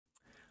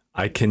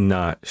I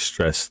cannot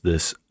stress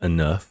this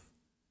enough.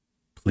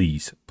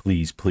 Please,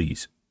 please,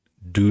 please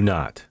do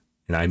not,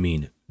 and I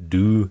mean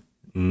do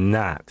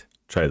not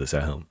try this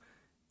at home.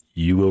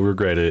 You will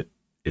regret it.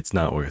 It's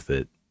not worth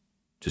it.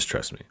 Just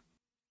trust me.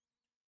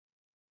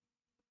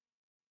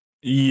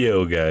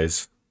 Yo,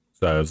 guys.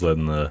 So I was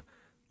letting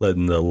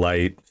the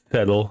light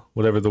settle,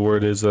 whatever the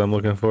word is that I'm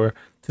looking for.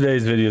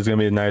 Today's video is going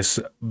to be a nice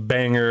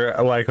banger,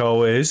 like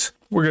always.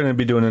 We're going to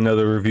be doing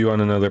another review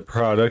on another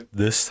product.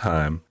 This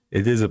time,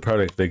 it is a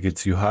product that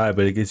gets you high,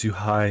 but it gets you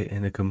high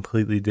in a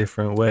completely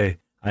different way.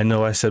 I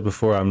know I said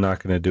before I'm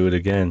not going to do it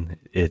again.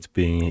 It's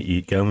being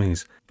eat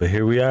gummies. But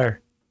here we are,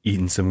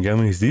 eating some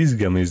gummies. These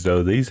gummies,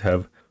 though, these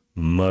have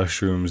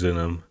mushrooms in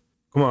them.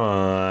 Come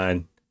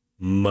on,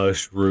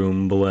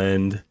 mushroom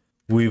blend.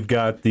 We've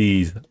got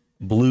these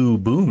Blue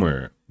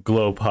Boomer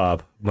Glow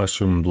Pop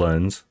mushroom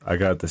blends. I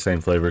got the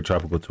same flavor,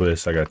 tropical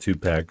twist. I got 2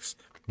 packs.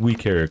 We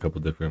carry a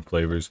couple different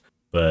flavors,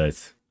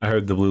 but I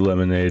heard the blue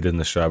lemonade and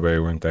the strawberry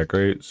weren't that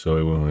great, so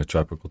I went with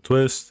tropical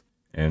twist.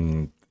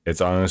 And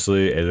it's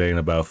honestly, it ain't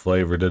about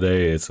flavor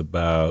today. It's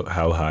about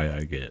how high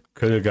I get.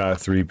 Could have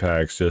got 3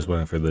 packs, just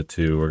went for the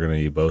 2. We're gonna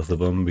eat both of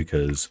them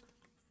because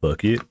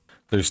fuck it.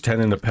 There's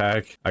 10 in the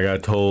pack. I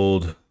got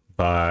told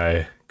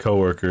by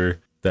coworker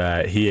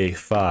that he ate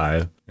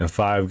 5 and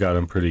 5 got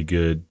him pretty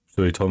good.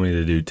 So he told me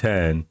to do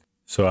 10.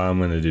 So I'm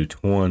going to do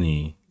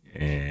 20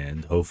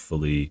 and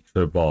hopefully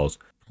strip balls.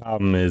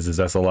 Problem is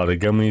that's a lot of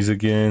gummies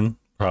again.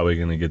 Probably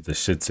going to get the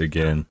shits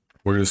again.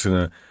 We're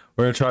going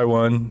to try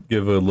one,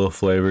 give it a little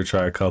flavor,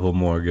 try a couple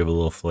more, give a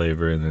little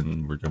flavor, and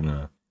then we're going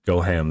to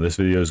go ham. This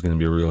video is going to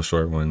be a real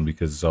short one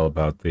because it's all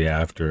about the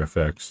after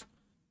effects.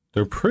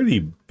 They're pretty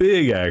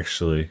big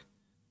actually.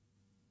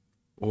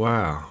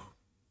 Wow.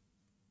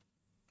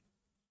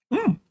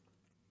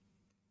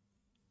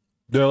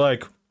 They're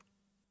like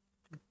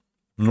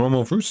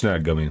normal fruit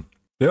snack gummy.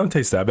 They don't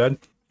taste that bad.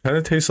 Kind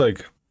of taste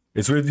like,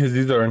 it's weird because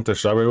these aren't the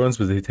strawberry ones,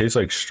 but they taste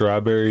like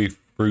strawberry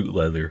fruit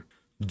leather.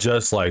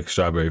 Just like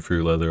strawberry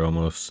fruit leather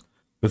almost.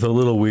 With a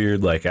little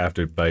weird like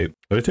after bite.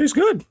 But it tastes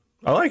good.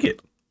 I like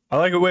it. I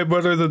like it way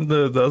better than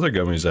the other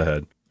gummies I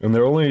had. And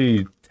they're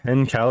only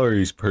 10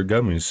 calories per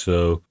gummy,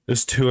 so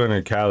it's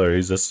 200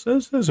 calories.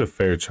 That's a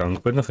fair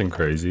chunk, but nothing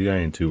crazy. I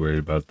ain't too worried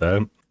about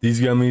that. These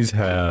gummies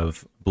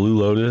have Blue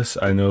Lotus,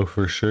 I know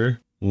for sure,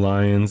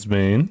 Lion's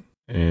Mane,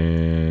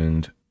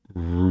 and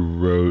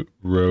God,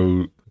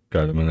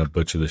 I'm gonna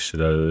butcher the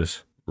shit out of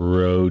this.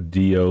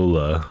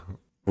 Rhodiola.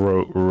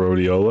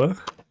 Rhodiola?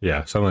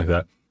 Yeah, something like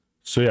that.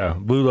 So yeah,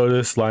 Blue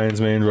Lotus,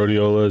 Lion's Mane,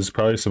 Rhodiola,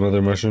 probably some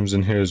other mushrooms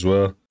in here as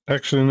well.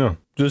 Actually, no.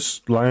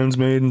 Just Lion's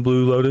Mane,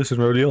 Blue Lotus, and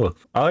Rhodiola.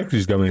 I like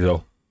these gummies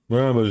though.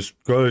 We're gonna just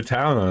go to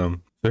town on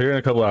them. So here in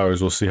a couple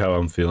hours, we'll see how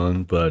I'm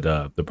feeling. But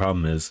the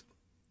problem is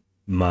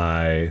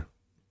my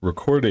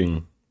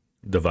recording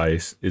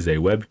device is a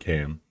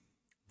webcam.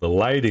 The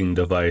lighting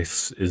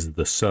device is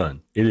the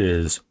sun. It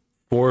is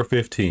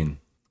 4:15.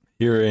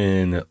 Here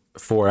in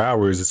 4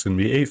 hours, it's gonna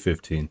be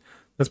 8:15.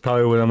 That's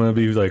probably what I'm gonna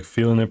be like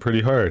feeling it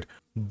pretty hard.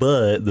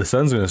 But the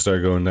sun's going to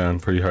start going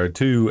down pretty hard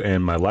too,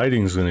 and my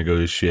lighting's going to go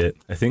to shit.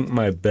 I think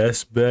my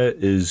best bet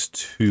is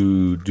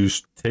to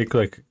take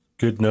like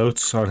good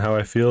notes on how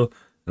I feel, and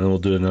then we'll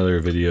do another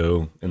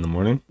video in the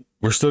morning.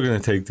 We're still going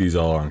to take these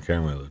all on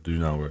camera though, do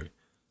not worry.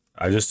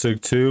 I just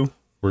took 2.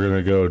 We're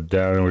going to go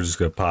down and we're just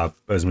going to pop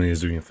as many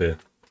as we can fit.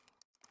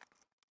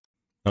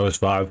 That was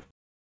 5.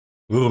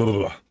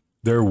 Ugh.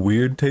 They're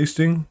weird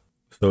tasting,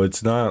 so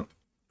it's not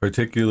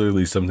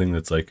particularly something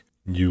that's like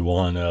you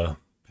want to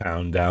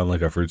pound down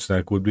like a fruit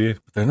snack would be.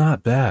 But they're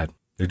not bad.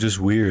 They're just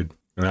weird.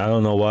 And I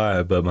don't know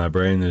why, but my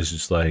brain is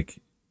just like,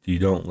 you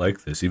don't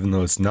like this, even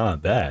though it's not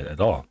bad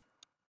at all.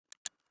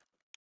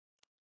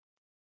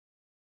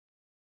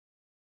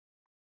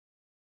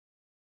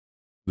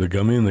 The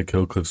gummy and the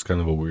Kill Cliff's kind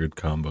of a weird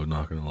combo,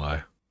 not gonna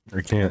lie.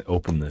 I can't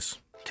open this.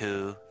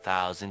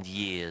 2,000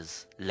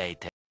 years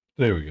later.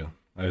 There we go.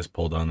 I just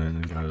pulled on it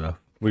and got it off.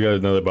 We got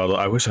another bottle.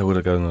 I wish I would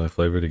have got another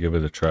flavor to give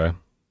it a try,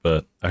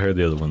 but I heard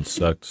the other one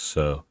sucked,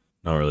 so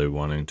not really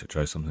wanting to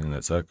try something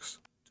that sucks.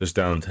 Just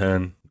down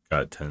 10,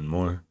 got 10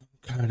 more.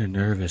 Kind of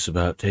nervous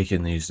about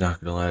taking these, not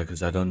gonna lie,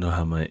 because I don't know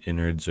how my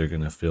innards are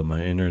gonna feel.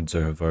 My innards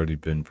have already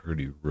been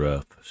pretty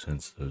rough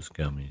since those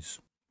gummies.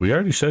 We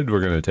already said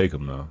we're gonna take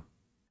them though.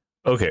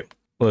 Okay,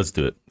 let's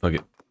do it. Fuck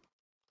it.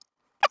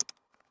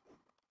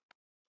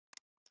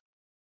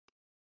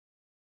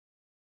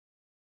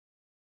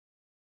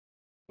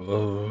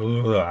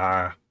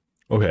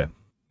 Okay,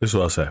 this is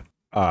what I'll say.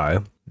 I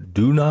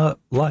do not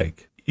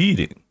like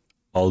eating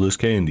all this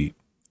candy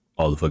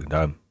all the fucking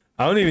time.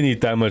 I don't even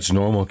eat that much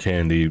normal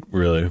candy,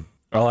 really.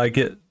 I like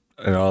it,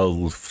 and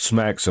I'll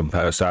smack some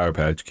Sour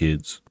Patch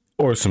Kids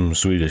or some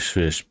Swedish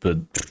Fish, but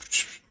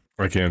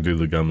I can't do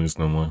the gummies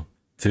no more.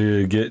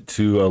 To get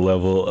to a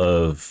level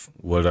of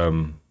what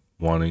I'm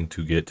wanting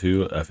to get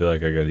to, I feel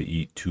like I gotta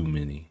eat too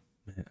many.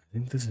 Man, I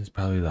think this is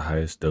probably the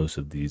highest dose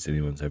of these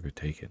anyone's ever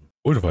taken.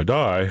 What if I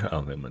die? I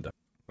don't think I'm gonna die.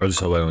 I just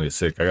hope I don't get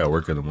sick. I gotta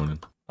work in the morning.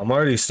 I'm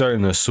already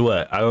starting to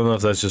sweat. I don't know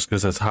if that's just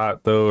because it's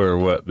hot though or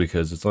what,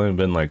 because it's only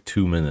been like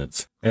 2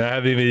 minutes. And I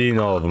haven't even eaten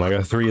all of them. I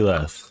got 3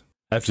 left.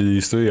 After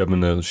these 3,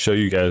 I'm going to show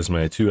you guys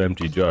my 2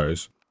 empty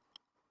jars.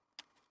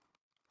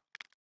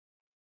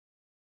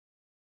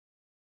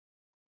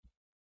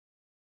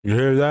 You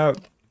hear that?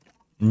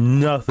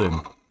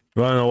 Nothing.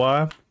 You wanna know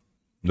why?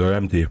 They're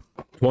empty.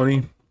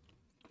 20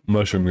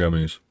 mushroom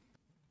gummies.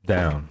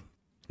 Down.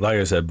 Like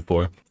I said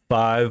before,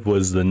 5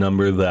 was the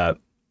number that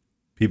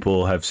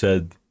people have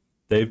said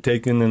they've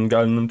taken and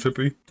gotten them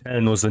trippy.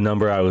 10 was the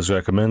number I was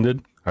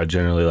recommended. I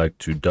generally like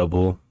to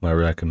double my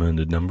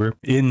recommended number.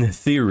 In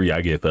theory,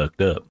 I get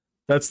fucked up.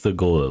 That's the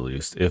goal at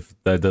least. If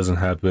that doesn't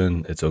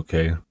happen, it's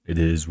okay. It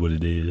is what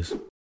it is.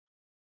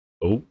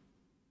 Oh,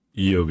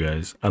 yo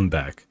guys, I'm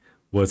back.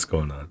 What's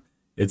going on?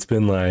 It's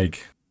been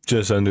like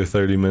just under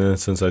 30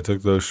 minutes since I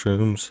took those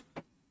shrooms.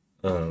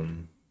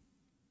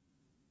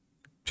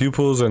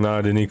 Pupils are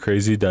not any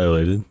crazy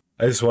dilated.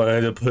 I just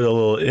wanted to put a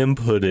little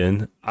input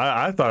in.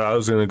 I thought I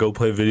was going to go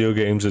play video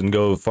games and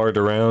go fart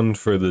around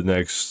for the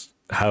next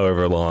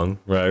however long,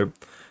 right?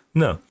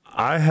 No.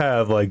 I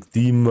have like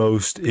the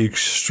most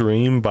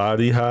extreme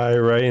body high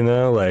right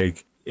now.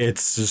 Like,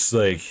 it's just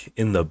like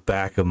in the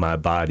back of my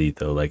body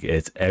though. Like,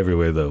 it's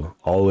everywhere though.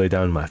 All the way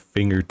down to my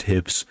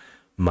fingertips,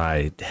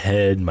 my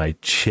head, my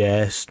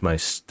chest, my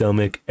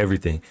stomach,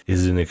 everything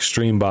is an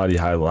extreme body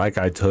high. Like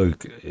I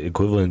took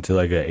equivalent to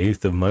like an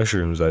eighth of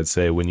mushrooms, I'd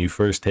say, when you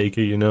first take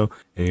it, you know,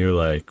 and you're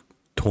like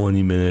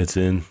 20 minutes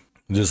in,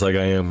 just like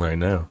I am right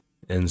now.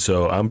 And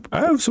so I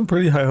have some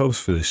pretty high hopes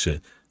for this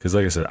shit. Cause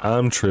like I said,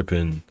 I'm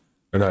tripping,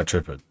 or not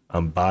tripping,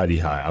 I'm body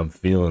high. I'm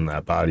feeling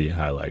that body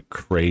high like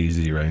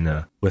crazy right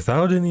now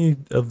without any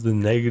of the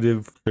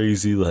negative,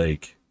 crazy,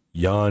 like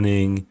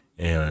yawning.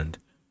 And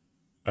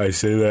I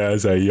say that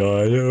as I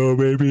yawn. Oh,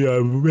 maybe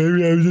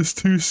I'm just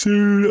too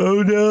soon.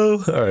 Oh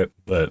no! All right,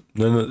 but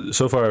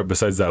so far,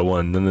 besides that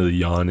one, none of the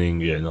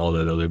yawning and all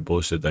that other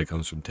bullshit that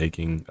comes from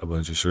taking a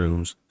bunch of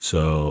shrooms.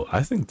 So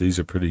I think these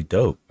are pretty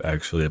dope,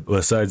 actually.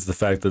 Besides the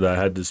fact that I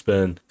had to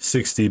spend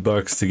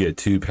 $60 to get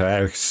 2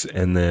 packs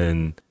and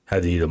then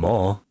had to eat them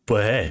all.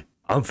 But hey,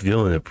 I'm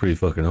feeling it pretty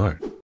fucking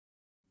hard.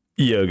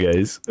 Yo,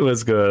 guys,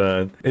 what's going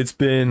on? It's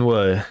been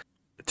what?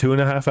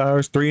 2.5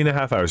 hours,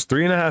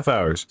 3.5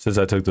 hours since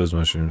I took those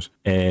mushrooms.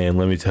 And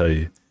let me tell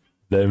you,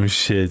 them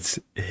shits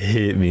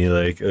hit me.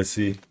 Like, let's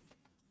see.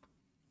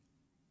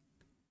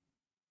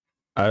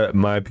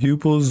 My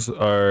pupils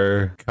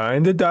are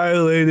kind of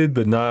dilated,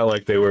 but not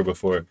like they were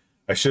before.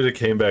 I should have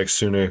came back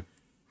sooner.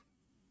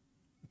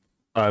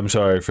 I'm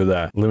sorry for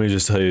that. Let me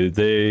just tell you,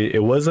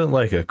 it wasn't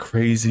like a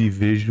crazy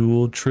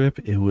visual trip.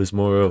 It was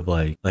more of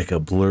like a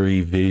blurry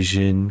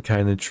vision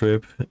kind of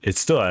trip. It's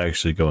still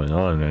actually going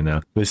on right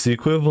now. But it's the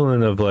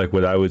equivalent of like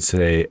what I would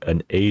say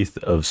an eighth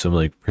of some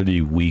like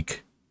pretty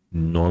weak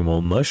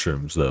normal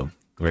mushrooms though.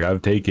 Like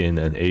I've taken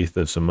an eighth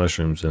of some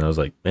mushrooms and I was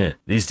like, man,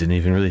 these didn't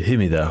even really hit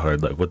me that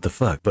hard. Like what the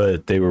fuck?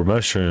 But they were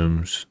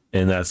mushrooms,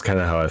 and that's kind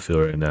of how I feel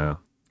right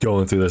now.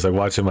 Going through this, like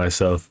watching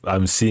myself,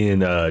 I'm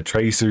seeing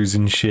tracers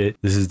and shit.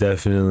 This is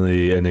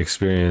definitely an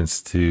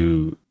experience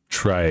to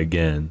try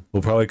again.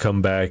 We'll probably come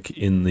back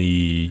in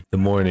the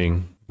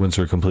morning once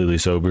we're completely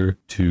sober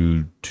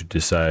to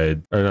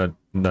decide, or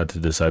not to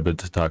decide, but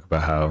to talk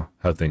about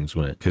how things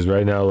went. Because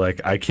right now,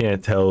 like I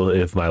can't tell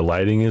if my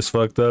lighting is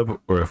fucked up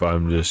or if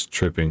I'm just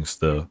tripping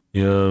still.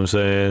 You know what I'm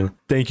saying?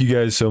 Thank you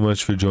guys so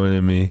much for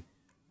joining me.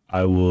 I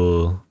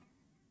don't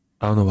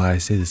know why I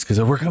say this, because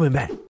we're coming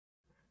back.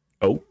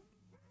 Oh.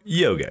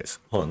 Yo guys,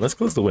 hold on, let's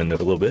close the window a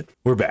little bit.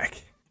 We're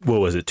back. What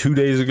was it, 2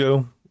 days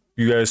ago?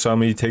 You guys saw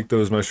me take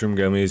those mushroom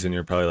gummies and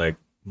you're probably like,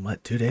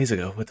 what, 2 days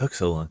ago? What took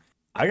so long?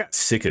 I got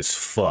sick as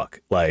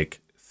fuck, like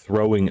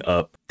throwing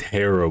up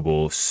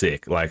terrible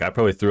sick. Like I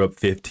probably threw up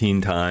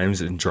 15 times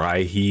and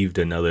dry heaved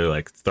another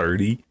like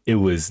 30. It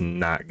was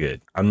not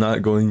good. I'm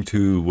not going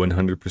to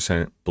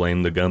 100%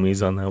 blame the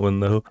gummies on that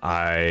one though.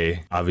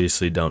 I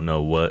obviously don't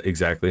know what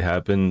exactly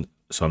happened.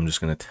 So I'm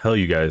just going to tell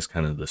you guys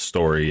kind of the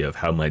story of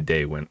how my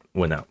day went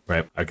out,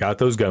 right? I got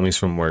those gummies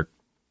from work,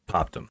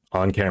 popped them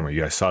on camera.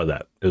 You guys saw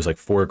that. It was like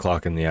 4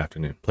 o'clock in the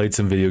afternoon. Played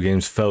some video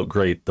games, felt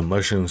great. The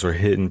mushrooms were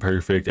hitting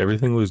perfect.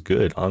 Everything was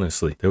good,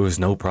 honestly. There was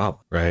no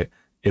problem, right?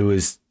 It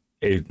was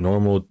a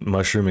normal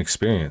mushroom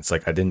experience.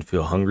 Like I didn't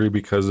feel hungry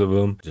because of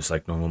them, just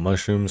like normal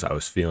mushrooms. I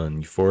was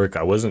feeling euphoric.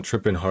 I wasn't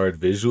tripping hard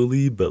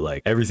visually, but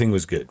like everything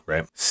was good,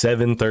 right?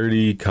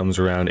 7:30 comes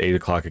around, 8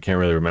 o'clock. I can't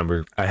really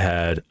remember. I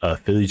had a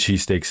Philly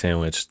cheesesteak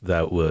sandwich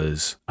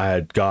I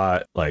had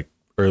got like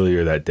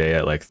earlier that day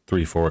at like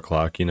 3-4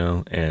 o'clock, you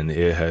know, and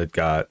it had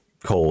got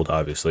cold,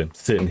 obviously,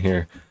 sitting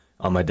here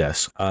on my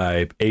desk.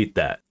 I ate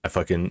that. I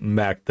fucking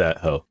macked that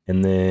hoe.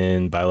 And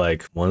then by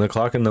like 1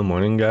 o'clock in the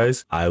morning,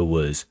 guys, I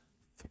was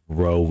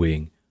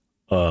throwing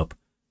up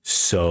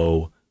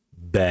so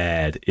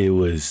bad. It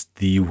was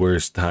the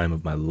worst time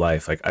of my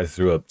life. Like I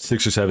threw up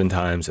 6 or 7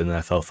 times and then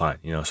I felt fine,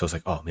 you know? So I was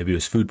like, oh, maybe it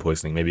was food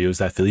poisoning. Maybe it was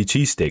that Philly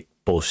cheesesteak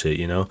bullshit,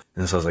 you know?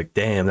 And so I was like,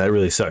 damn, that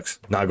really sucks.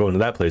 Not going to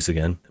that place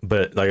again.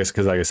 But like I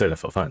said, I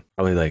felt fine.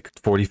 Probably like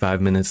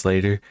 45 minutes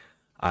later,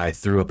 I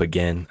threw up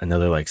again,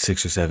 another like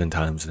 6 or 7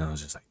 times, and I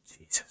was just like,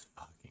 Jesus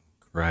fucking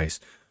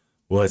Christ,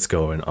 what's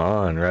going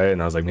on, right?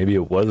 And I was like, maybe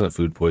it wasn't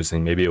food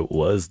poisoning, maybe it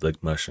was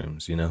like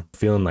mushrooms, you know,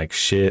 feeling like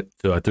shit.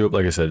 So I threw up,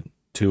 like I said,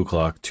 2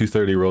 o'clock,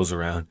 2:30 rolls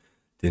around,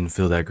 didn't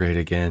feel that great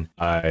again.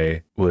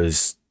 I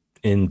was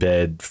in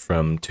bed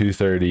from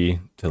 2:30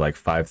 to like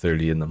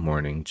 5:30 in the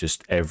morning,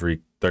 just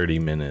every 30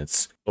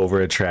 minutes over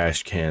a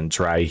trash can,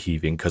 dry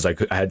heaving, because I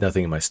had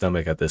nothing in my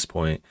stomach at this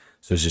point.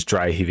 So it's just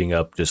dry heaving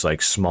up, just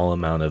like small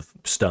amount of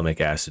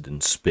stomach acid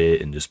and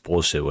spit and just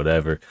bullshit,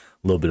 whatever.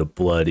 A little bit of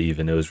blood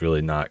even. It was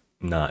really not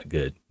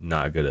good.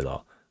 Not good at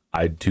all.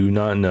 I do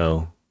not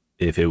know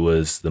if it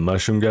was the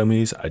mushroom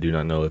gummies. I do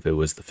not know if it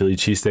was the Philly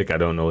cheesesteak. I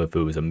don't know if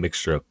it was a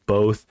mixture of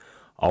both.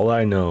 All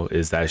I know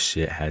is that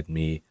shit had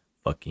me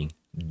fucking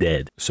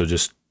dead. So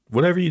just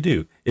whatever you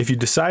do, if you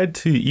decide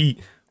to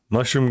eat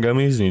mushroom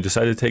gummies and you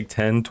decide to take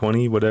 10,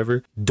 20,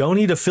 whatever, don't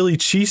eat a Philly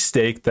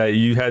cheesesteak that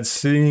you had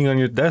sitting on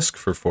your desk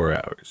for 4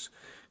 hours.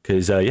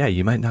 Because, yeah,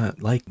 you might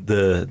not like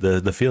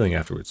the feeling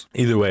afterwards.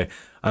 Either way,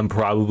 I'm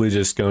probably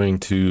just going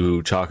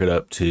to chalk it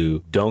up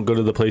to don't go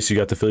to the place you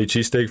got the Philly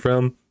cheesesteak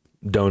from.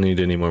 Don't eat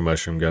any more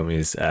mushroom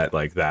gummies at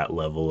like that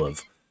level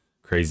of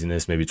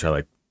craziness. Maybe try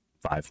like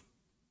 5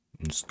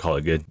 and just call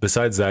it good.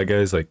 Besides that,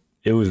 guys, like,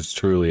 it was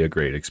truly a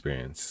great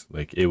experience.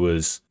 Like, it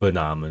was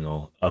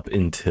phenomenal up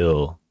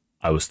until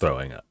I was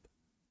throwing up.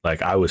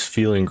 Like, I was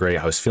feeling great.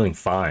 I was feeling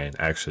fine,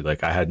 actually.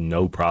 Like, I had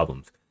no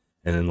problems.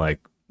 And then, like,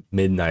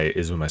 midnight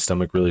is when my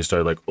stomach really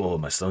started, like, oh,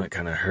 my stomach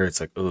kind of hurts.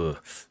 Like, oh,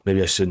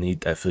 maybe I shouldn't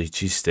eat that Philly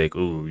cheesesteak.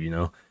 Oh, you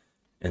know?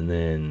 And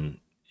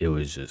then it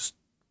was just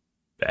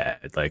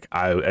bad. Like,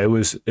 it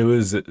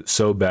was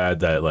so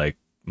bad that, like,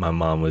 my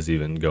mom was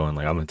even going,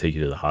 like, I'm going to take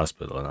you to the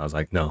hospital. And I was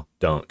like, no,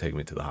 don't take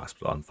me to the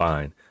hospital. I'm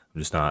fine. I'm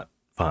just not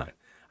fine.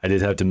 I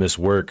did have to miss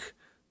work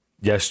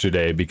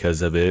yesterday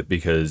because of it,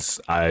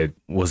 because I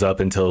was up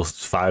until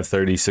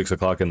 5:30, 6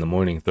 o'clock in the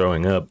morning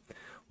throwing up,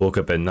 woke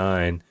up at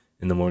 9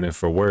 in the morning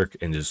for work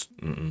and just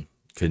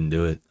couldn't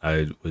do it.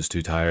 I was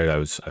too tired.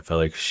 I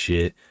felt like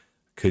shit.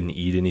 Couldn't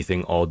eat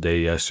anything all day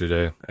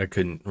yesterday. I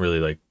couldn't really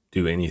like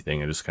do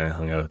anything. I just kind of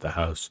hung out at the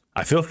house.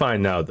 I feel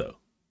fine now though.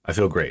 I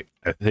feel great.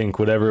 I think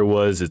whatever it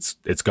was,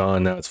 it's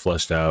gone now. It's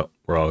flushed out.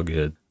 We're all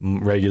good.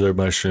 Regular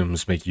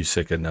mushrooms make you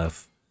sick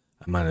enough.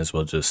 I might as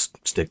well just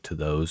stick to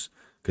those,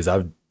 because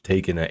I've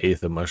taken an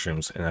eighth of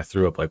mushrooms and I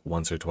threw up like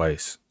once or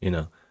twice, you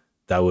know.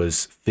 That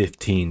was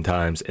 15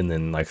 times and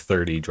then like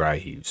 30 dry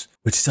heaves,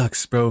 which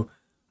sucks, bro.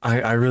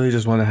 I really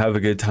just want to have a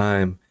good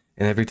time,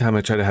 and every time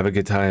I try to have a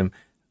good time,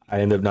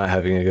 I end up not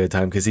having a good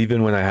time, because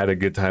even when I had a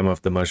good time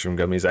off the mushroom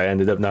gummies, I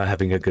ended up not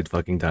having a good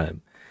fucking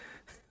time.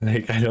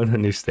 Like, I don't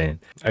understand.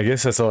 I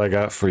guess that's all I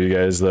got for you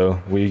guys,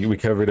 though. We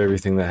covered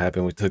everything that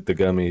happened. We took the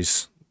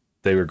gummies.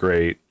 They were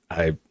great.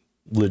 I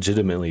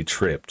legitimately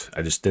tripped.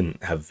 I just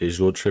didn't have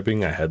visual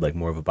tripping. I had like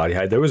more of a body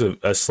high. There was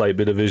a slight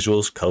bit of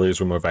visuals. Colors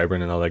were more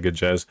vibrant and all that good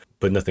jazz,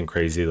 but nothing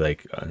crazy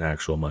like an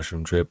actual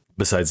mushroom trip.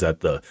 Besides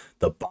that,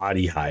 the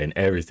body high and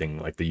everything,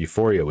 like the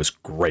euphoria was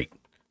great.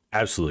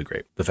 Absolutely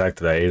great. The fact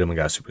that I ate them and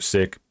got super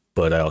sick,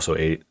 but I also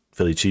ate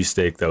Philly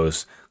cheesesteak that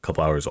was a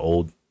couple hours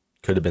old.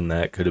 Could have been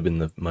that. Could have been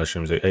the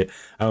mushrooms. I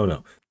don't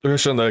know. The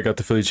restaurant that I got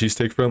the Philly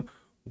cheesesteak from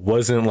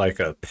wasn't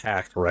like a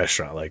packed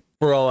restaurant. Like,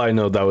 for all I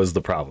know, that was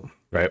the problem,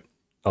 right?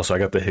 Also, I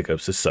got the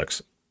hiccups. This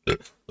sucks.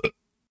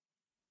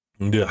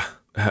 Yeah.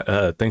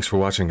 Thanks for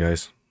watching,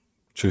 guys.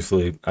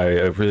 Truthfully, I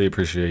really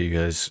appreciate you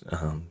guys.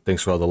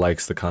 Thanks for all the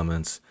likes, the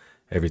comments,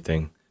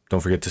 everything. Don't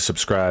forget to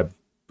subscribe,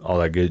 all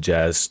that good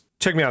jazz.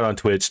 Check me out on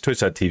Twitch,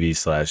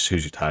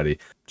 twitch.tv/Who's Your Toddy.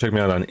 Check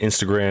me out on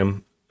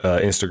Instagram,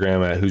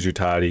 Instagram at Who's Your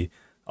Toddy.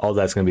 All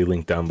that's going to be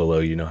linked down below.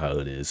 You know how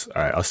it is.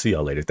 All right, I'll see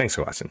y'all later. Thanks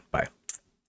for watching. Bye.